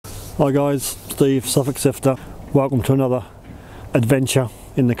Hi guys, Steve, Suffolk Sifter. Welcome to another adventure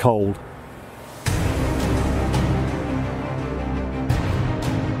in the cold.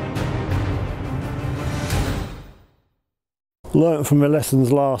 Learnt from my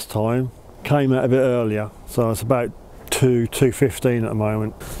lessons last time, came out a bit earlier, so it's about 2:15 at the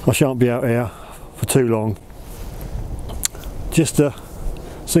moment. I shan't be out here for too long. Just a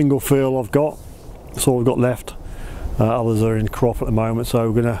single fill I've got, that's all I've got left. Others are in crop at the moment, so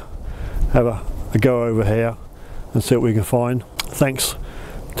we're going to have a go over here and see what we can find. Thanks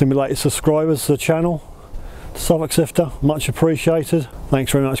to my latest subscribers to the channel, Suffolk Sifter, much appreciated.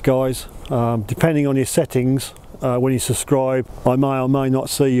 Thanks very much guys. Depending on your settings, when you subscribe, I may or may not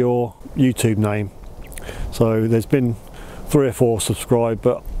see your YouTube name. So there's been 3 or 4 subscribed,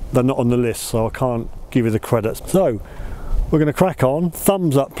 but they're not on the list, so I can't give you the credits. So we're going to crack on.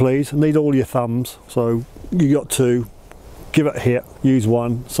 Thumbs up please, I need all your thumbs. So you got 2, give it a hit, use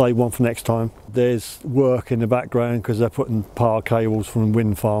 1, save 1 for next time. There's work in the background because they're putting power cables from the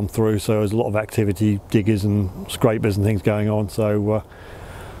wind farm through, so there's a lot of activity, diggers and scrapers and things going on, so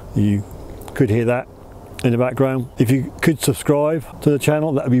you could hear that in the background. If you could subscribe to the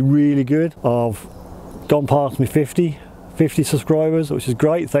channel, that would be really good. I've gone past me 50 subscribers, which is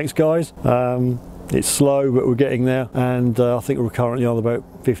great, thanks guys. It's slow, but we're getting there, and I think we're currently on about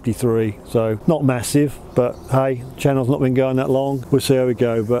 53, so not massive, but hey, channel's not been going that long. We'll see how we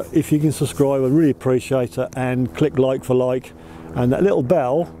go, but if you can subscribe, I'd really appreciate it, and click like for like, and that little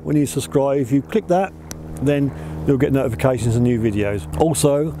bell when you subscribe, if you click that, then you'll get notifications of new videos.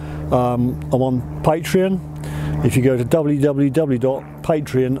 Also, I'm on Patreon. If you go to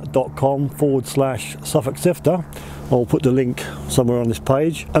www.patreon.com/Suffolk Sifter, I'll put the link somewhere on this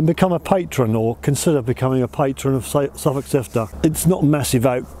page, and become a patron, or consider becoming a patron of Suffolk Sifter. It's not massive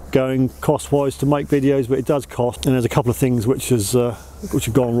outgoing cost wise to make videos, but it does cost, and there's a couple of things which have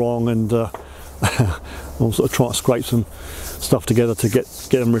gone wrong, and I'm sort of trying to scrape some stuff together to get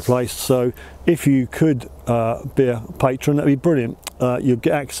them replaced. So if you could be a patron, that'd be brilliant. You'll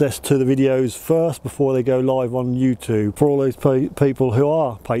get access to the videos first before they go live on YouTube. For all those people who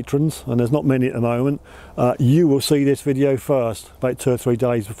are patrons, and there's not many at the moment, you will see this video first, about 2 or 3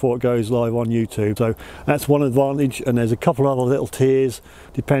 days before it goes live on YouTube. So that's one advantage, and there's a couple of other little tiers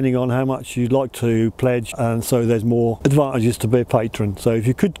depending on how much you'd like to pledge, and so there's more advantages to be a patron. So if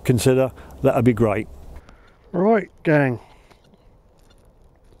you could consider, that would be great. Right gang,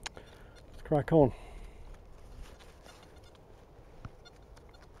 let's crack on.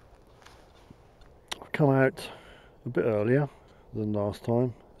 I've come out a bit earlier than last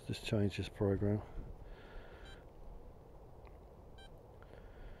time. Let's just change this program.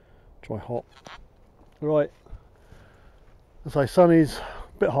 Try hot. Right, as I say, sun is a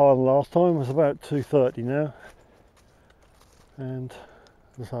bit higher than last time. It's about 2:30 now, and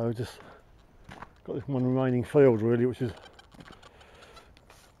so I just got this one remaining field really, which is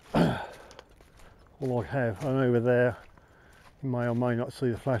all I have. And over there you may or may not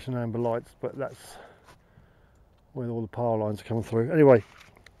see the flashing amber lights, but that's where all the power lines are coming through. Anyway,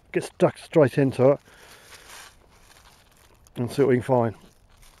 get stuck straight into it and see what we can find.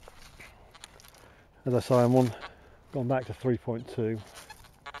 As I say, I'm gone back to 3.2.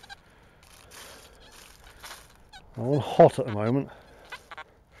 I'm on hot at the moment.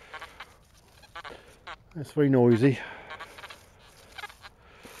 It's very noisy,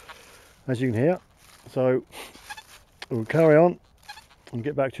 as you can hear, so we'll carry on and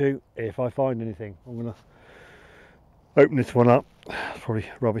get back to you if I find anything. I'm going to open this one up. It's probably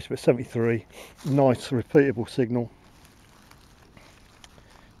rubbish, but 73, nice repeatable signal.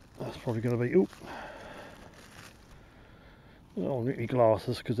 That's probably going to be, oop, I'll get my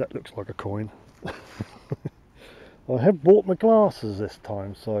glasses because that looks like a coin. I have bought my glasses this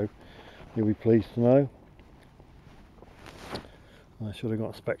time, so you'll be pleased to know. I should have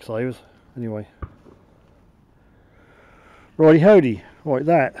got Specsavers. Anyway, righty howdy. Right,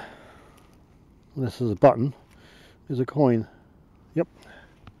 that, this is a button, is a coin. Yep,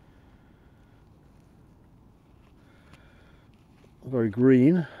 very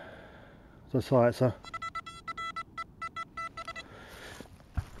green. As I say, it's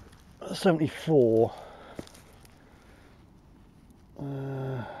a 74.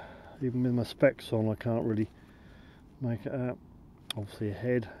 Even with my specs on, I can't really make it out. Obviously a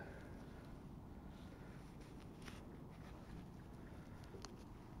head.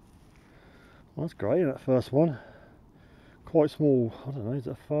 Well, that's great, that first one. Quite small, I don't know, is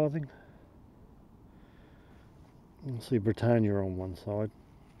it a farthing? You can see Britannia on one side.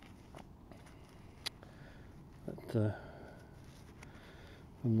 But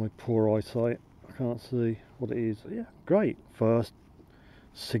with my poor eyesight, I can't see what it is. Yeah, great. First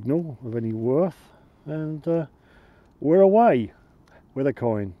signal of any worth, and we're away with a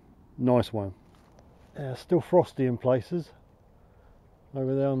coin. Nice one. Still frosty in places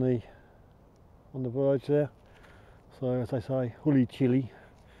over there on the verge there, so as they say, hully chilly,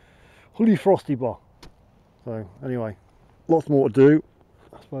 hully frosty bar. So anyway, lots more to do.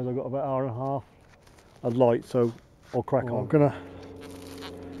 I suppose I've got about an hour and a half of light, so I'll crack on. I'm gonna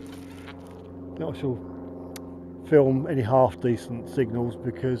I shall film any half decent signals,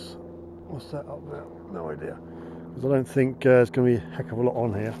 because what's that up there? No idea, because I don't think there's going to be a heck of a lot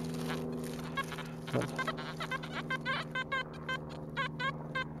on here.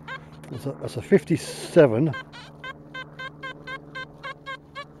 That's a 57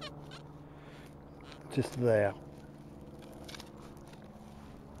 just there.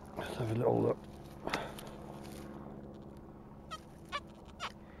 Let's have a little look.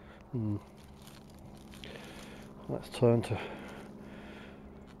 Let's turn to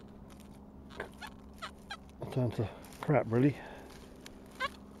crap, really.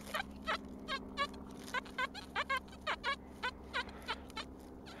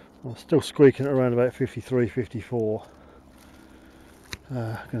 I'm still squeaking at around about 53, 54.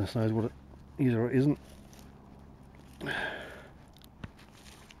 Goodness knows what it is or it isn't.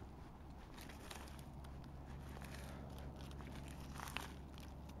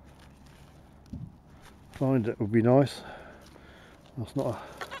 Find it would be nice. That's not a...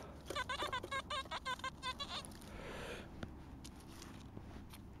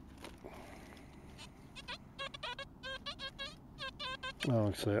 Oh,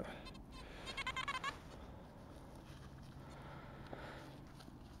 I see it.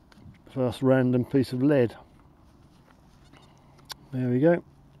 First random piece of lead. There we go.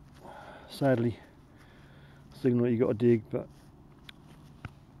 Sadly, signal that you got to dig, but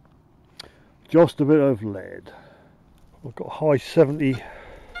just a bit of lead. I've got high 70,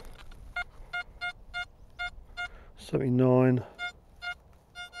 79.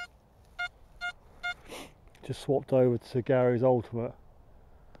 Just swapped over to Gary's Ultimate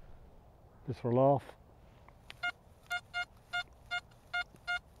just for a laugh.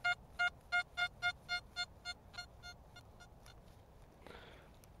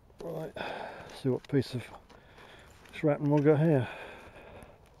 Right, see what piece of shrapnel we've got here.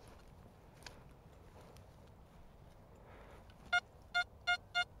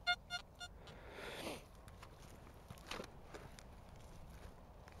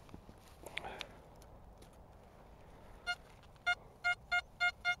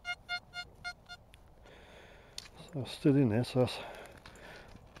 So I've stood in there, so that's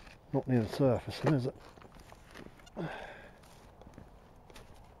not near the surface, then, is it?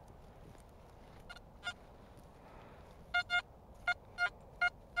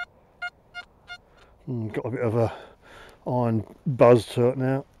 Got a bit of a iron buzz to it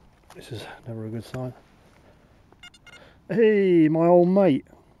now. This is never a good sign. Hey, my old mate,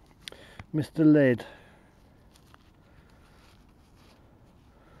 Mr. Lead.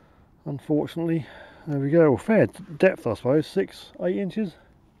 Unfortunately, there we go. Fair depth, I suppose, 6-8 inches.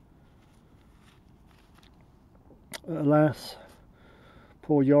 Alas,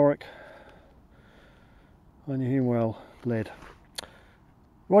 poor Yorick. I knew him well. Lead.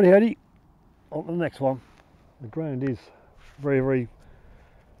 Righty, Eddie. On to the next one. The ground is very, very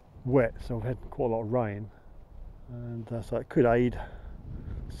wet, so I've had quite a lot of rain, and so it could aid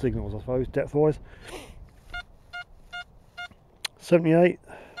signals, I suppose, depth wise. 78.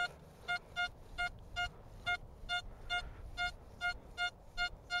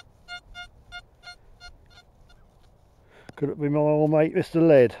 Could it be my old mate Mr.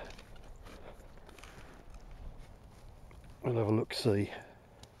 Lead? We'll have a look, see.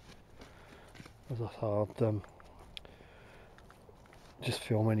 As I thought, just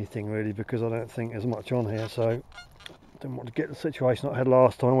film anything really, because I don't think there's much on here, so I didn't want to get the situation I had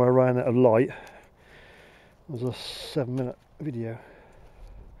last time where I ran out of light. It was a 7-minute video.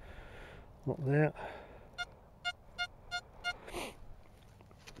 Not there.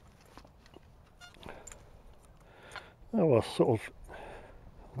 Oh well, sort of.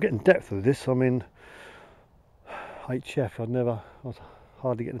 I'm getting depth with this. I mean, HF. I was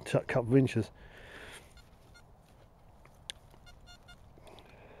hardly getting a couple of inches.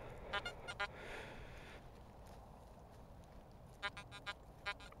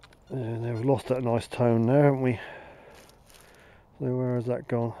 And we've lost that nice tone now, haven't we? So where has that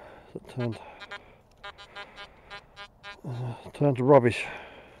gone? Has it turned to rubbish?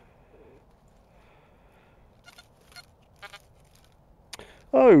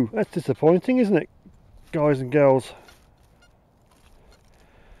 Oh, that's disappointing, isn't it, guys and girls?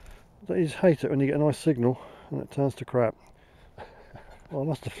 You just hate it when you get a nice signal and it turns to crap. Well, I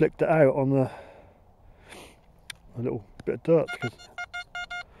must have flicked it out on a little bit of dirt, because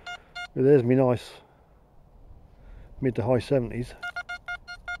there's me nice mid to high 70s.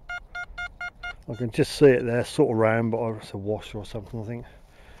 I can just see it there, sort of round, but it's a wash or something, I think.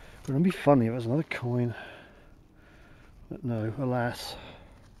 It would be funny if it was another coin, but no, alas.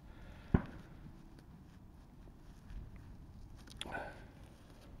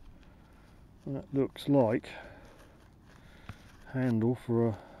 That looks like handle for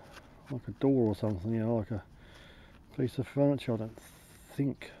a like a door or something, you know, like a piece of furniture. I don't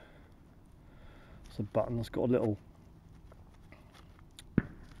think it's a button that's got a little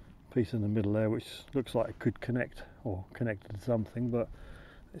piece in the middle there which looks like it could connect or connect to something, but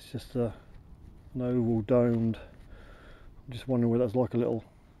it's just an oval domed. I'm just wondering whether that's like a little,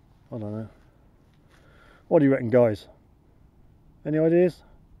 I don't know. What do you reckon, guys? Any ideas?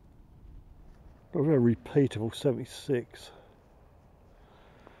 A very repeatable 76,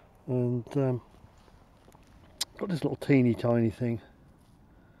 and got this little teeny tiny thing.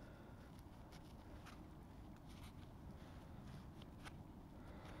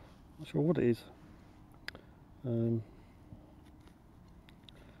 Not sure what it is.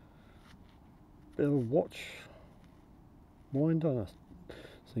 Bit of a watch winder.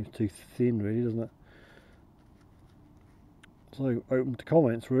 Seems too thin, really, doesn't it? So open to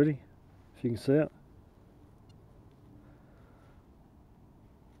comments, really, if you can see it.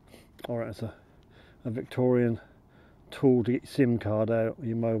 Alright, it's a Victorian tool to get your SIM card out of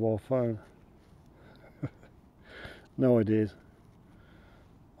your mobile phone. No ideas.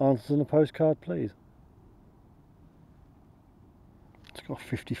 Answers on a postcard, please. It's got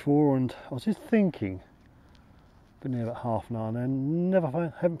 54, and I was just thinking, been here about half an hour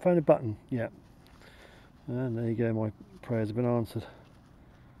now, haven't found a button yet. And there you go, my prayers have been answered.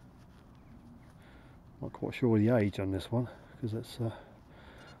 Not quite sure the age on this one, because it's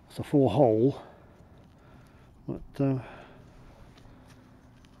a 4 hole, but sort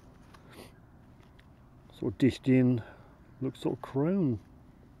of dished in, looks sort of chrome.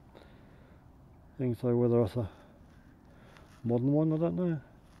 Think so, whether it's a modern one, I don't know.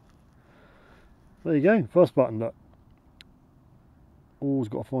 There you go, first button. Look, always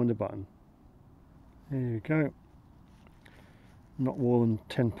got to find a button. There you go, not more than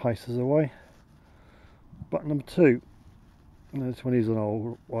 10 paces away. Button number 2. This one is an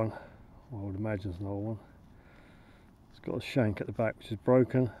old one. I would imagine it's an old one. It's got a shank at the back which is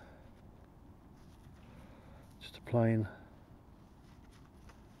broken. Just a plain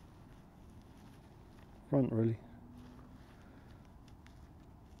front, really.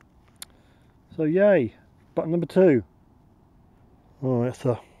 So yay, button number 2. Oh, it's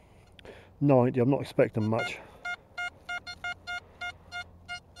a 90. I'm not expecting much.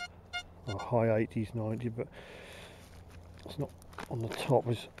 Or high 80s, 90, but it's not on the top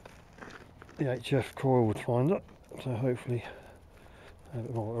as the HF coil would find it. So hopefully, I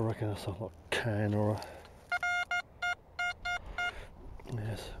reckon it's like can or a,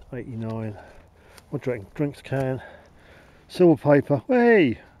 yes, 89. What do you reckon? Drinks can, silver paper.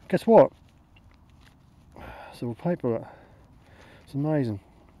 Hey, guess what? Silver paper. It's amazing.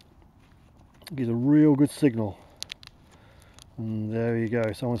 It gives a real good signal. And there you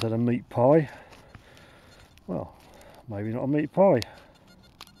go. Someone's had a meat pie. Well, maybe not a meat pie.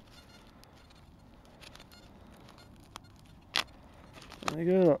 There you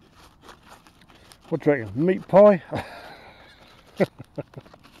go. Look. What do you reckon? Meat pie?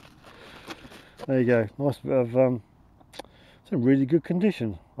 There you go. Nice bit of it's in really good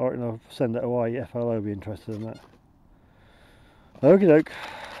condition. I reckon I'll send that away. FLO will be interested in that. Okie doke.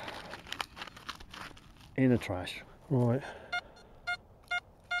 In the trash. Right.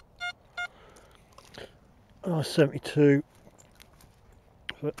 72.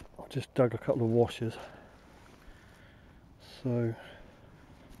 But I just dug a couple of washers. So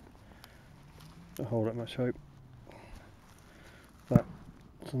don't hold that much hope.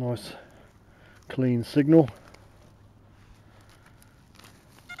 That's a nice clean signal.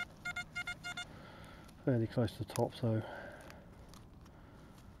 Fairly close to the top, so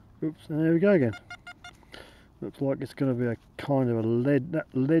oops, and there we go again. Looks like it's going to be a kind of a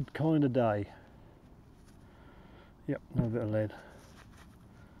lead kind of day. Yep, another bit of lead.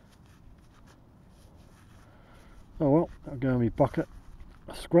 Oh well, that'll go in my bucket.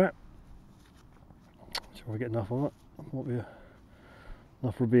 A scrap. Sure I get enough of it. Might be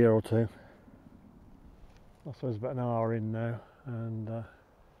enough for a beer or two. I suppose about an hour in now, and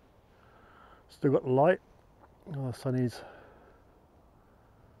still got the light. Oh, the sun is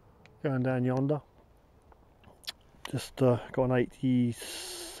going down yonder. Just got an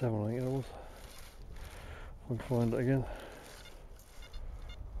 87, I think it was. If I can find it again.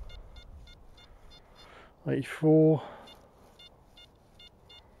 84.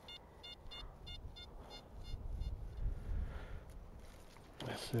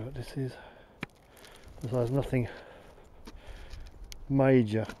 Let's see what this is. So there's nothing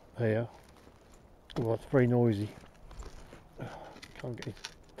major here. Oh, it's very noisy. Can't get it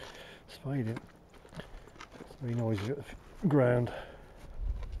spade in. It's very noisy at the ground.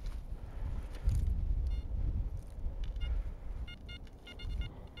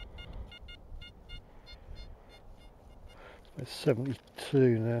 It's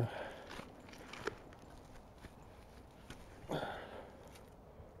 72 now.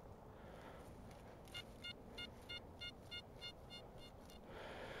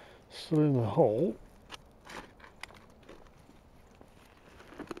 Still in the hole.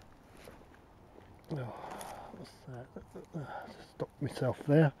 Oh, what's that? Just stop myself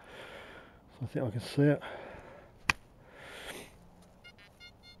there. So I think I can see it.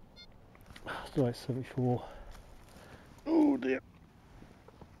 Still at 74. Oh dear.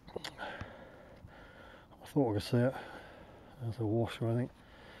 I thought I could see it. There's a washer, I think.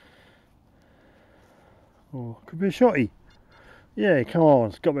 Oh, could be a shotty. Yeah, come on,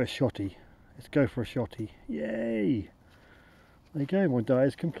 it's got to be a shotty. Let's go for a shotty. Yay! There you go, my day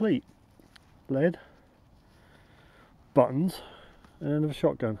is complete. Lead, buttons, and a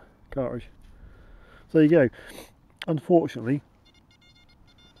shotgun cartridge. So there you go. Unfortunately,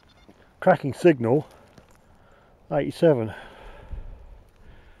 cracking signal 87.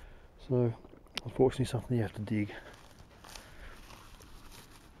 So unfortunately something you have to dig.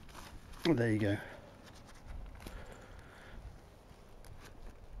 There you go.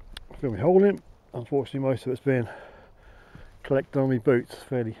 Got me hole in. Unfortunately most of it's been collected on my boots,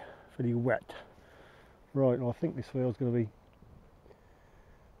 fairly wet. Right, well, I think this wheel's going to be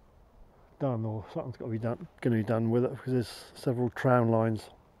done, or something's got to be done with it, because there's several tram lines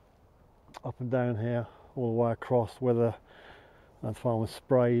up and down here all the way across. Whether the farm was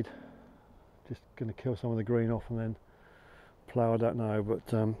sprayed, just going to kill some of the green off and then plough, I don't know,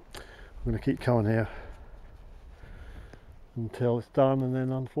 but I'm going to keep coming here until it's done, and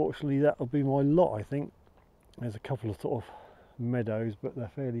then unfortunately that'll be my lot. I think there's a couple of sort of meadows, but they're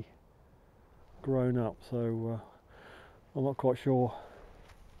fairly grown up, so I'm not quite sure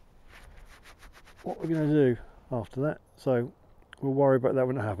what we're going to do after that, so we'll worry about that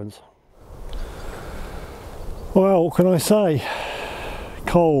when it happens. Well, what can I say?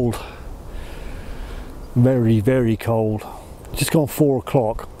 Cold, very cold. Just gone 4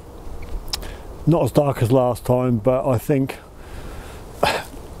 o'clock. Not as dark as last time, but I think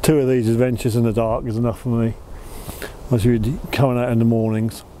 2 of these adventures in the dark is enough for me. I was really coming out in the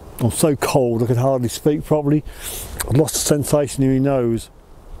mornings. I'm so cold I could hardly speak properly. I've lost the sensation in my nose.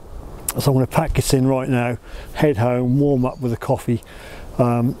 So I'm going to pack this in right now, head home, warm up with a coffee.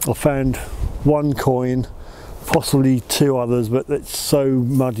 I found 1 coin, possibly 2 others, but it's so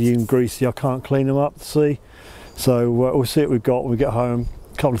muddy and greasy I can't clean them up to see. So we'll see what we've got when we get home.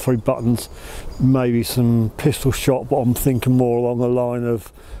 A couple of 3 buttons, maybe some pistol shot, but I'm thinking more along the line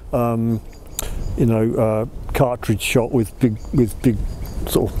of you know, cartridge shot with big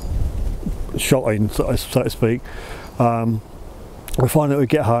sort of shot in, so to speak. We'll find out when we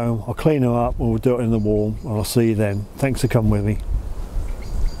get home. I'll clean them up and we'll do it in the warm, and I'll see you then. Thanks for coming with me.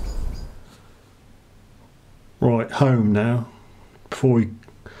 Right, home now. Before we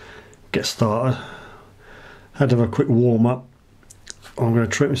get started, had to have a quick warm up. I'm going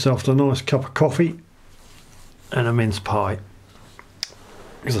to treat myself to a nice cup of coffee and a mince pie,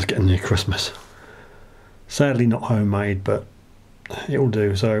 because it's getting near Christmas. Sadly not homemade, but it'll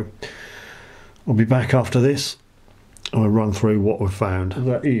do. So I'll be back after this and we'll run through what we've found.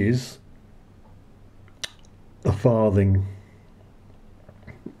 That is a farthing,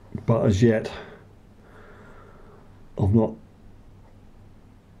 but as yet I've not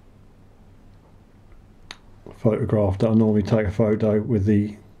photographed it. I normally take a photo with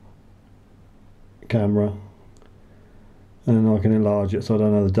the camera and then I can enlarge it so I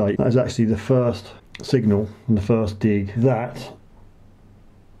don't know the date. That is actually the first signal and the first dig. That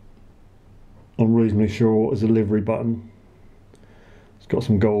I'm reasonably sure is a livery button. It's got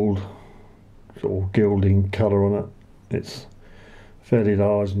some gold sort of gilding colour on it. It's fairly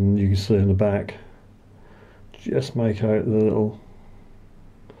large, and you can see in the back, just make out the little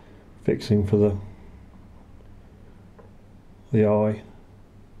fixing for the eye.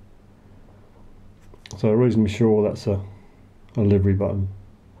 So I'm reasonably sure that's a livery button,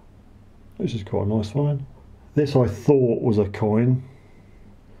 which is quite a nice find. This I thought was a coin,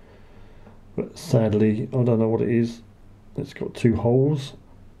 but sadly I don't know what it is. It's got 2 holes,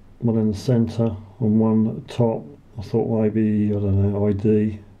 one in the centre and one at the top. I thought maybe, I don't know,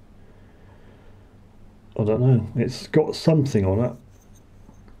 ID. I don't know, it's got something on it,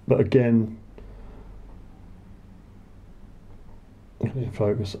 but again,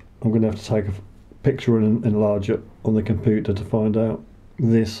 focus. I'm going to have to take a picture and enlarge it on the computer to find out.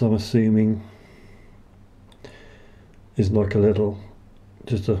 This, I'm assuming, is like a little,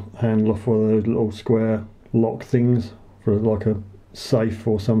 just a handle off one of those little square lock things for like a safe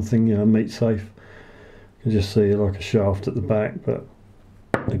or something, you know, meat safe. You can just see like a shaft at the back, but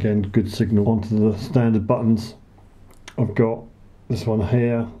again, good signal. Onto the standard buttons. I've got this one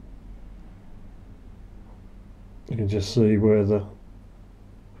here. You can just see where the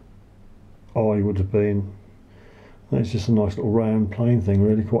eye would have been. It's just a nice little round plain thing,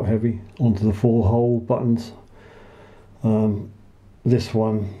 really quite heavy. Onto the 4 hole buttons. This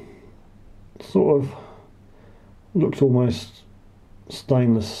one sort of looks almost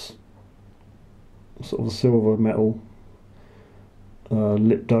stainless, sort of silver metal,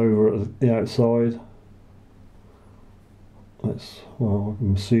 lipped over at the outside. It's, well,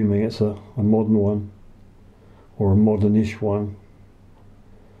 I'm assuming it's a modern one, or a modernish one,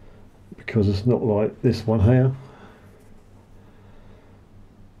 because it's not like this one here,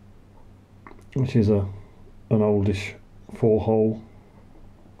 which is an oldish 4 hole.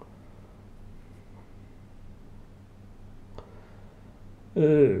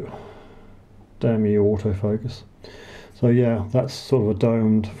 Oh, damn you, autofocus. So yeah, that's sort of a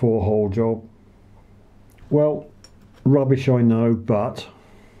domed 4 hole job. Well, rubbish I know, but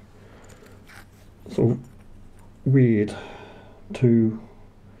sort of weird to,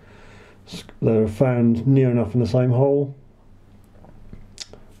 they're found near enough in the same hole,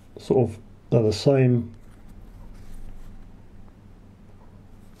 sort of they're the same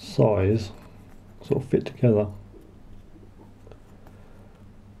size, sort of fit together.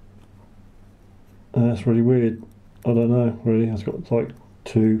 And that's really weird. I don't know, really. It's got like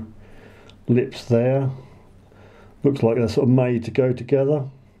 2 lips there. Looks like they're sort of made to go together.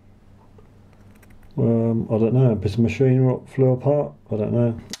 I don't know, a bit of machinery flew apart. I don't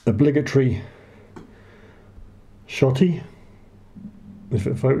know. Obligatory shotty, if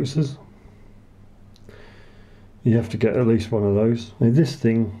it focuses. You have to get at least one of those. Now this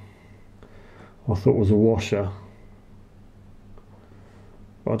thing I thought was a washer,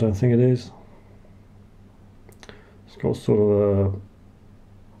 but I don't think it is. It's got sort of a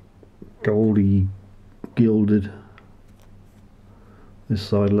goldy gilded, this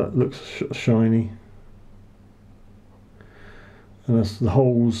side looks shiny, and that's the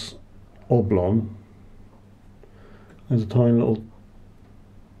holes oblong. There's a tiny little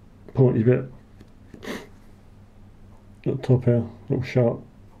pointy bit at the top here, little sharp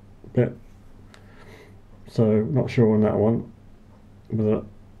bit. So not sure on that one whether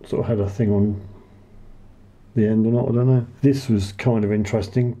that sort of had a thing on the end or not, I don't know. This was kind of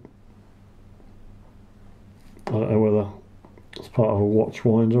interesting. I don't know whether it's part of a watch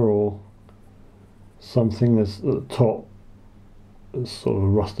winder or something. There's at the top, it's sort of a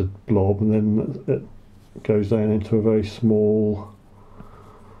rusted blob, and then it goes down into a very small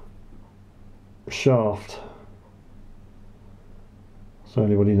shaft. So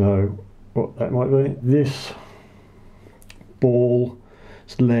anybody know what that might be? This ball,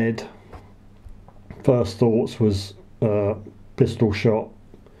 it's lead. First thoughts was pistol shot,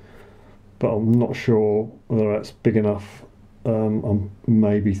 but I'm not sure whether that's big enough. I'm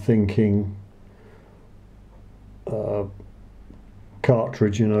maybe thinking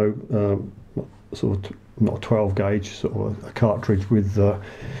cartridge, you know, sort of not a 12 gauge, sort of a cartridge with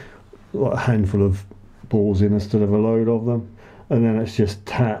like a handful of balls in instead of a load of them, and then it's just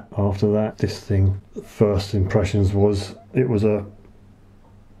tat after that. This thing, first impressions was it was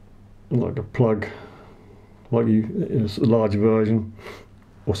like a plug, like it's a larger version.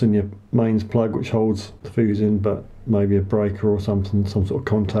 What's in your mains plug, which holds the fuse in, but maybe a breaker or something, some sort of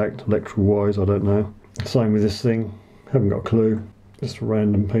contact, electrical wise, I don't know. Same with this thing, haven't got a clue. Just a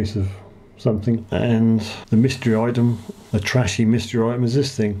random piece of something. And the mystery item, the trashy mystery item, is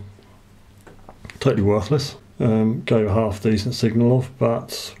this thing. Totally worthless. Gave a half decent signal off,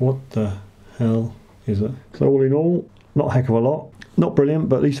 but what the hell is it? So all in all, not a heck of a lot. Not brilliant,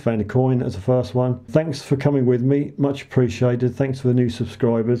 but at least found a coin as the first one. Thanks for coming with me, much appreciated. Thanks for the new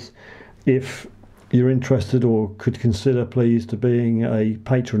subscribers. If you're interested or could consider, please, to being a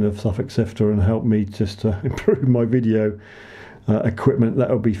patron of Suffolk Sifter and help me just to improve my video equipment, that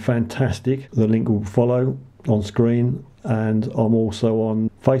would be fantastic. The link will follow on screen, and I'm also on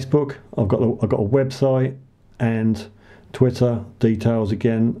Facebook. I've got a website and Twitter. Details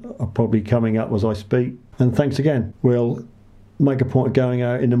again are probably coming up as I speak. And thanks again. We'll make a point of going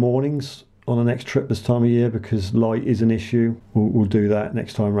out in the mornings on the next trip this time of year because light is an issue. We'll do that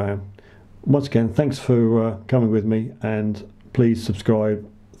next time round. once again, thanks for coming with me, and please subscribe,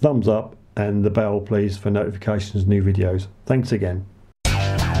 thumbs up, and the bell please for notifications of new videos. Thanks again.